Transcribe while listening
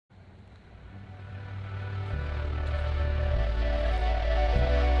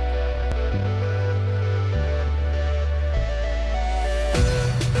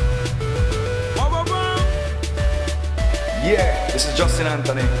This is Justin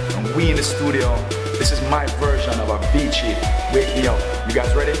Anthony, and we in the studio. This is my version of Avicii, Wake Me Up. You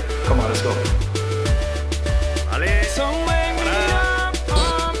guys ready? Come on, let's go. Vale. So wake me up,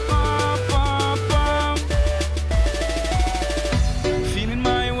 feeling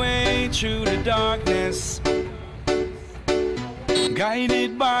my way through the darkness,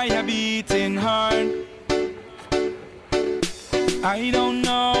 guided by a beating heart. I don't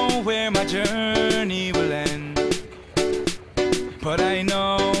know where my journey will end, but I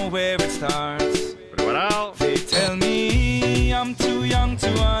know where it starts. Preparado. They tell me I'm too young to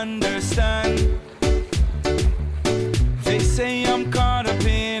understand. They say I'm caught up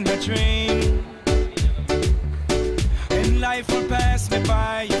in a dream, and life will pass me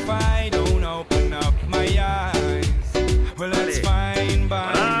by if I don't open up my eyes. Well, that's fine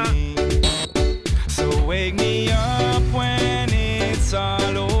by me. So wake me up when it's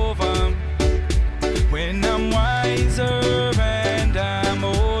all over, when I'm wild.